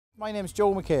My name's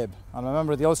Joe McCabe, and I'm a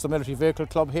member of the Ulster Military Vehicle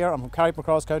Club here. I'm from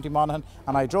Carrickmacross, County Monaghan,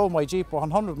 and I drove my Jeep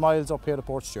 100 miles up here to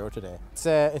Portstewart today. It's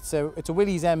a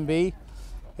Willys MB.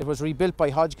 It was rebuilt by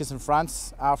Hotchkiss in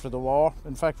France after the war.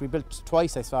 In fact, rebuilt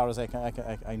twice as far as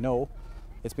I know.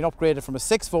 It's been upgraded from a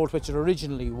 6 volt, which it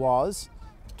originally was,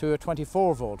 to a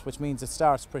 24 volt, which means it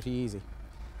starts pretty easy.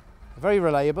 Very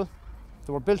reliable.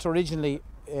 They were built originally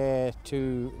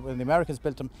when the Americans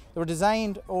built them. They were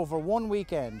designed over one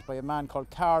weekend by a man called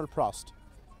Karl Prost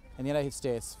in the United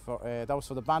States. That was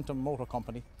for the Bantam Motor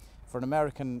Company, for an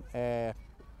American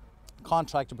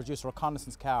contract to produce a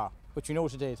reconnaissance car, which we know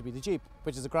today to be the Jeep,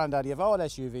 which is the granddaddy of all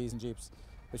SUVs and Jeeps,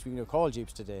 which we call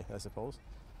Jeeps today, I suppose.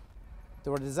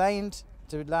 They were designed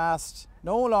to last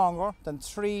no longer than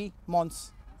 3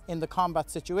 months in the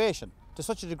combat situation, to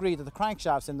such a degree that the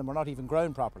crankshafts in them were not even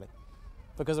ground properly,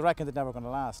 because I reckoned they're never going to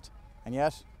last. And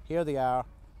yet, here they are,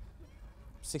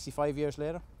 65 years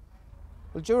later.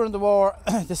 Well, during the war,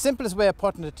 the simplest way of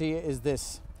putting it to you is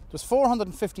this. There was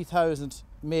 450,000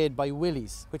 made by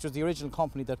Willys, which was the original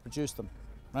company that produced them,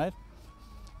 right?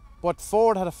 But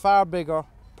Ford had a far bigger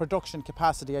production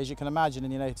capacity, as you can imagine, in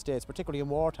the United States, particularly in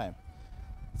wartime.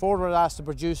 Ford were asked to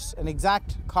produce an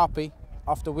exact copy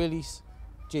of the Willys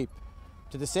Jeep,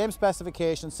 to the same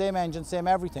specification, same engine, same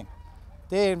everything.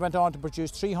 They went on to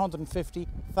produce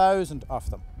 350,000 of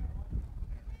them.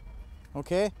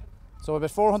 Okay? So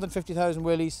about 450,000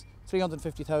 Willys,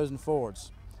 350,000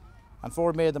 Fords. And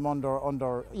Ford made them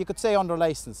under you could say under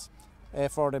license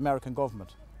for the American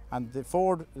government. And the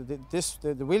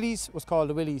Willys was called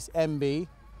the Willys MB,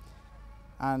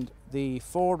 and the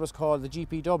Ford was called the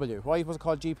GPW. Why was it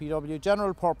called GPW?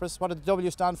 General purpose. What did the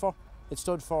W stand for? It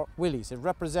stood for Willys. It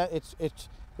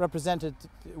represented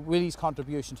Willys'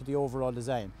 contribution to the overall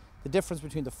design. The difference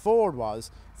between the Ford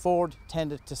was, Ford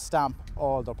tended to stamp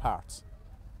all their parts.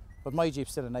 But my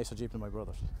Jeep's still a nicer Jeep than my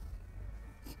brother's.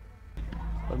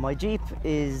 Well, my Jeep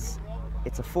it's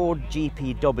a Ford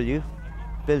GPW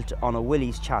built on a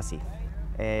Willys chassis.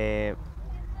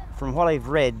 From what I've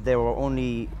read, there were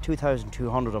only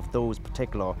 2,200 of those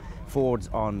particular Fords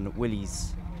on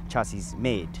Willys chassis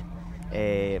made,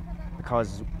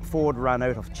 because Ford ran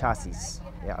out of chassis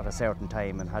at a certain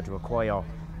time and had to acquire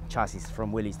chassis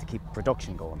from Willys to keep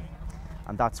production going,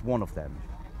 and that's one of them.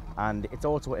 And it's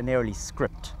also an early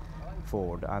script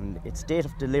Ford, and its date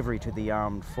of delivery to the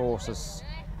armed forces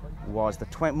was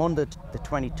Monday the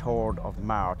 23rd of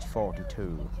March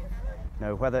 42.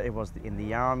 Now, whether it was in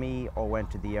the army or went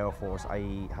to the Air Force,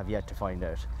 I have yet to find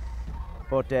out.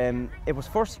 But it was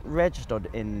first registered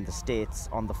in the States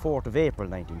on the 4th of April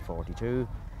 1942,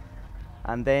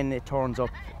 and then it turns up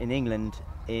in England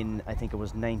in, I think it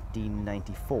was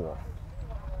 1994.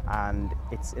 And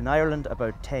it's in Ireland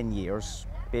about 10 years,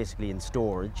 basically in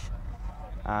storage.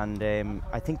 And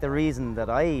I think the reason that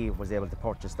I was able to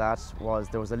purchase that was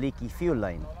there was a leaky fuel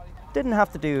line. Didn't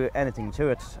have to do anything to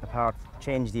it apart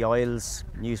change the oils,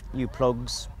 new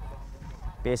plugs.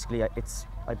 Basically,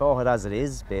 I bought it as it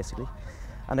is, basically.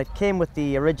 And it came with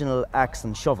the original axe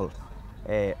and shovel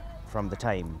from the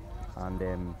time.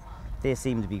 And they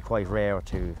seem to be quite rare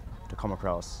to come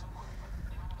across.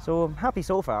 So I'm happy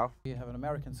so far. You have an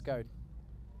American Scout.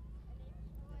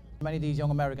 Many of these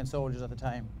young American soldiers at the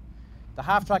time. The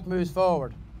half-track moves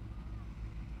forward.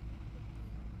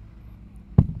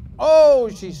 Oh,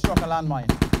 she struck a landmine.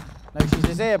 Now she's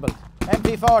disabled.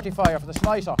 MP40 fire for the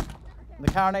Sniper and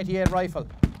the Car 98 rifle.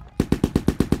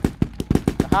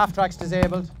 The half-track's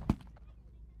disabled.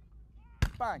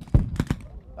 Bang.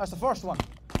 That's the first one.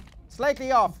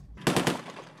 Slightly off.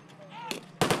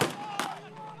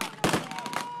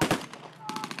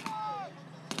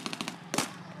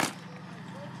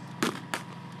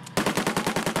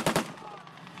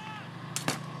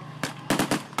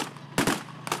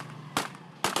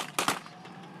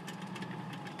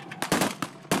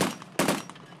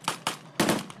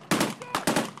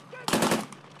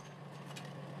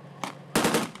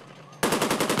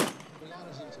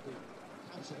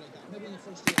 Maybe in the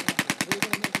first year, are you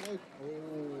going to make it out? Oh.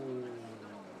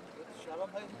 Shall I?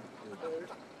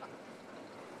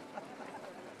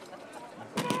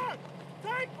 Come on!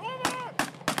 Take over!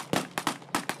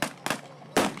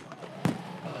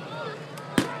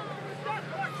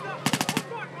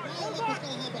 What's going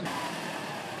to happen?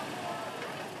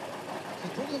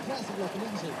 It's pretty impressive looking,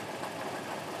 isn't it?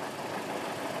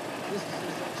 This is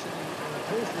actually a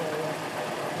post-war one.